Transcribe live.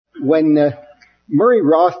When Murray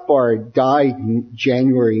Rothbard died in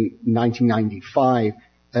January 1995,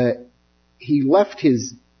 he left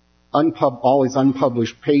his all his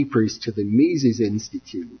unpublished papers to the Mises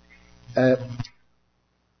Institute.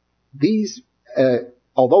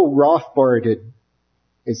 Although Rothbard had,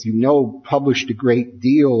 as you know, published a great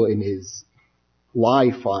deal in his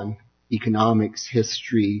life on economics,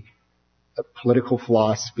 history, political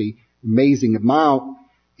philosophy, amazing amount,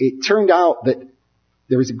 it turned out that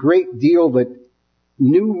there was a great deal that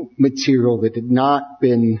new material that had not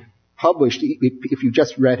been published. If you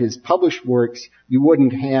just read his published works, you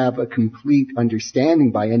wouldn't have a complete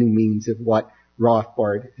understanding by any means of what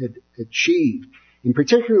Rothbard had achieved. And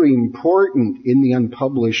particularly important in the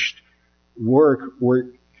unpublished work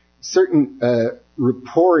were certain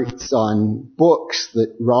reports on books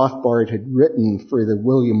that Rothbard had written for the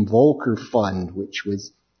William Volcker Fund, which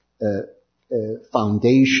was a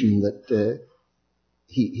foundation that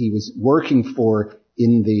he was working for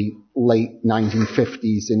in the late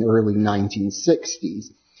 1950s and early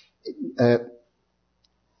 1960s.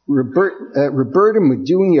 Roberta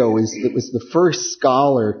Modugno was the first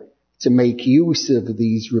scholar to make use of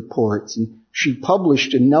these reports, and she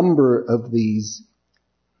published a number of these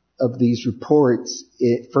reports.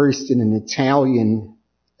 First in an Italian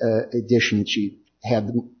edition, she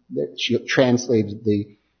translated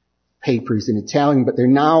the papers in Italian, but they're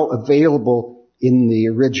now available in the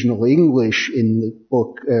original English in the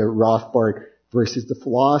book Rothbard versus the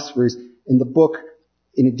Philosophers. And the book,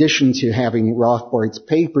 in addition to having Rothbard's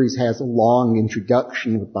papers, has a long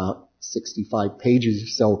introduction of about 65 pages or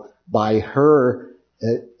so by her.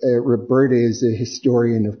 Roberta is a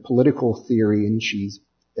historian of political theory, and she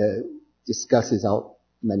discusses, I'll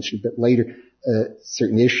mention a bit later,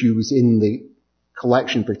 certain issues in the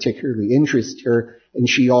collection particularly interest her, and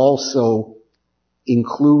she also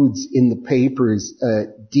includes in the papers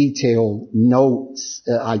detailed notes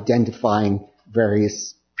identifying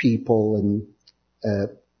various people and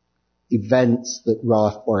events that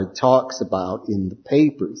Rothbard talks about in the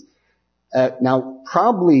papers. Now,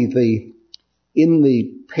 in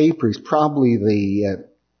the papers, the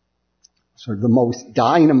sort of the most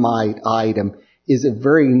dynamite item is a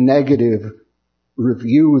very negative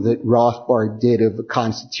review that Rothbard did of the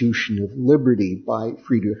Constitution of Liberty by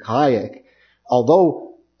Friedrich Hayek.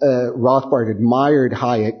 Although Rothbard admired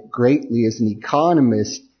Hayek greatly as an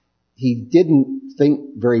economist, he didn't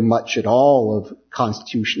think very much at all of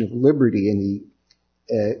Constitution of Liberty, and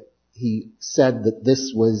he said that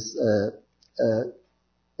this was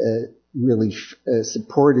really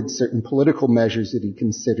supported certain political measures that he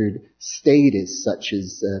considered statist, such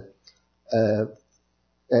as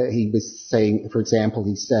he was saying, for example,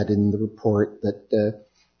 he said in the report that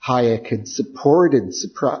Hayek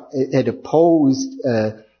had opposed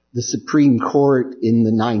the Supreme Court in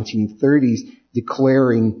the 1930s,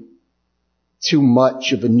 declaring too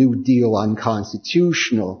much of a New Deal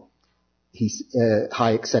unconstitutional.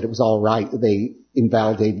 Hayek said it was all right that they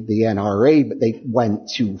invalidated the NRA, but they went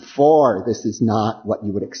too far. This is not what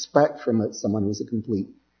you would expect from someone who's a complete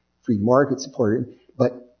free market supporter.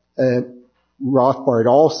 But Rothbard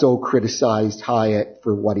also criticized Hayek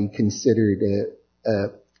for what he considered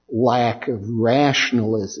a lack of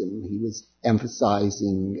rationalism. He was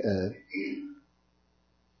emphasizing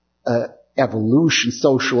evolution,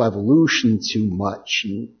 social evolution too much,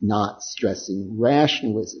 and not stressing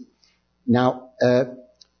rationalism. Now,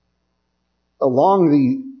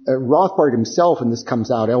 Rothbard himself, and this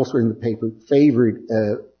comes out elsewhere in the paper, favored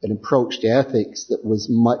an approach to ethics that was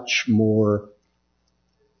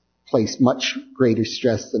placed much greater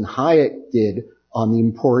stress than Hayek did on the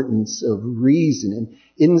importance of reason.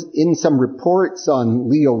 And in some reports on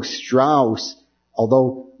Leo Strauss,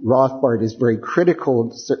 although Rothbard is very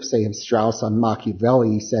critical, say, of Strauss on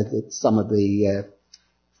Machiavelli, he said that some of the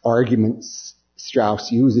arguments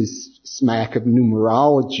Strauss uses smack of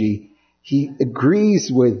numerology. He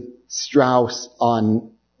agrees with Strauss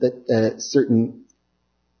on that certain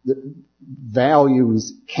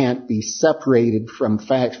values can't be separated from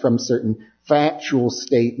certain factual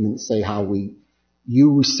statements, say how we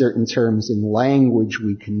use certain terms in language,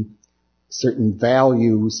 certain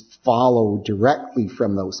values follow directly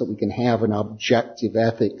from those, so we can have an objective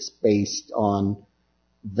ethics based on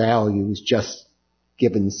values just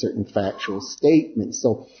given certain factual statements.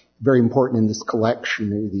 So very important in this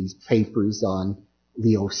collection are these papers on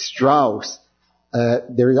Leo Strauss.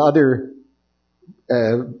 There are other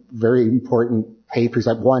very important papers.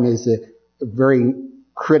 One is a very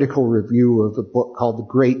critical review of a book called The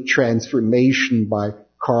Great Transformation by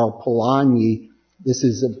Karl Polanyi. This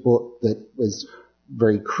is a book that was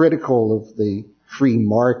very critical of the free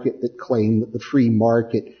market, that claimed that the free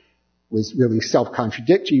market was really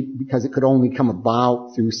self-contradictory because it could only come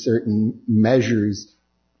about through certain measures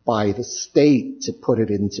by the state to put it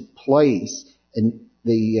into place. And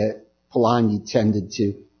the Polanyi tended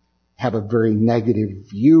to have a very negative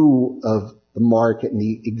view of the market and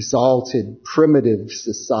the exalted primitive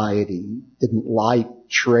society, didn't like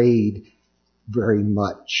trade very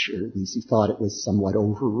much, or at least he thought it was somewhat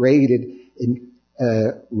overrated. And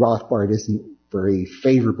Rothbard isn't very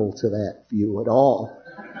favorable to that view at all.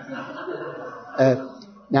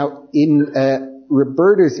 Now, in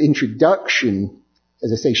Roberta's introduction,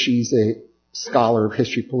 as I say, she's a scholar of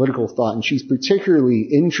history, political thought, and she's particularly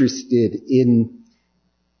interested in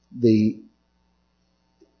the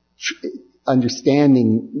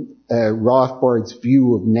understanding Rothbard's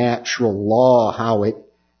view of natural law, how it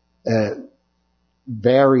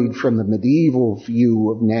varied from the medieval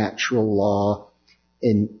view of natural law,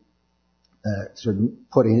 and sort of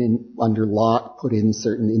put in under Locke, put in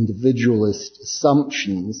certain individualist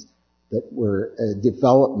assumptions that were a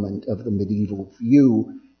development of the medieval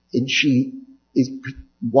view. And she's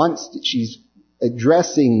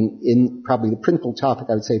addressing, in probably the principal topic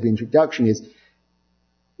I would say of the introduction, is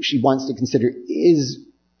she wants to consider,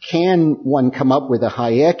 can one come up with a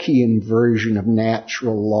Hayekian version of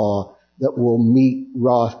natural law that will meet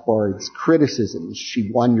Rothbard's criticisms? She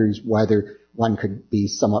wonders whether one could be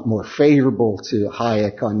somewhat more favorable to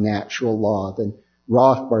Hayek on natural law than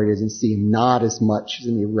Rothbard is, and see him not as much as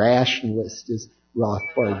an irrationalist as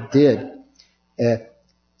Rothbard did.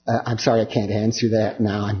 I'm sorry, I can't answer that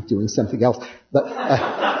now. I'm doing something else. But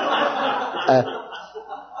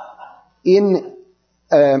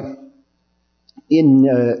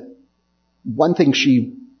one thing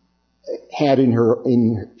she had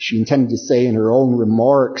she intended to say in her own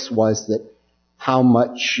remarks was that how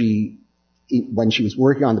much when she was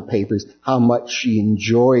working on the papers, how much she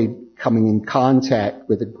enjoyed coming in contact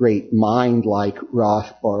with a great mind like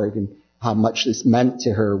Rothbard, and how much this meant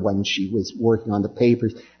to her when she was working on the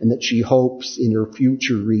papers, and that she hopes in her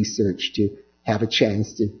future research to have a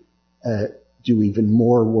chance to do even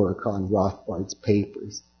more work on Rothbard's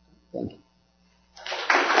papers. Thank you.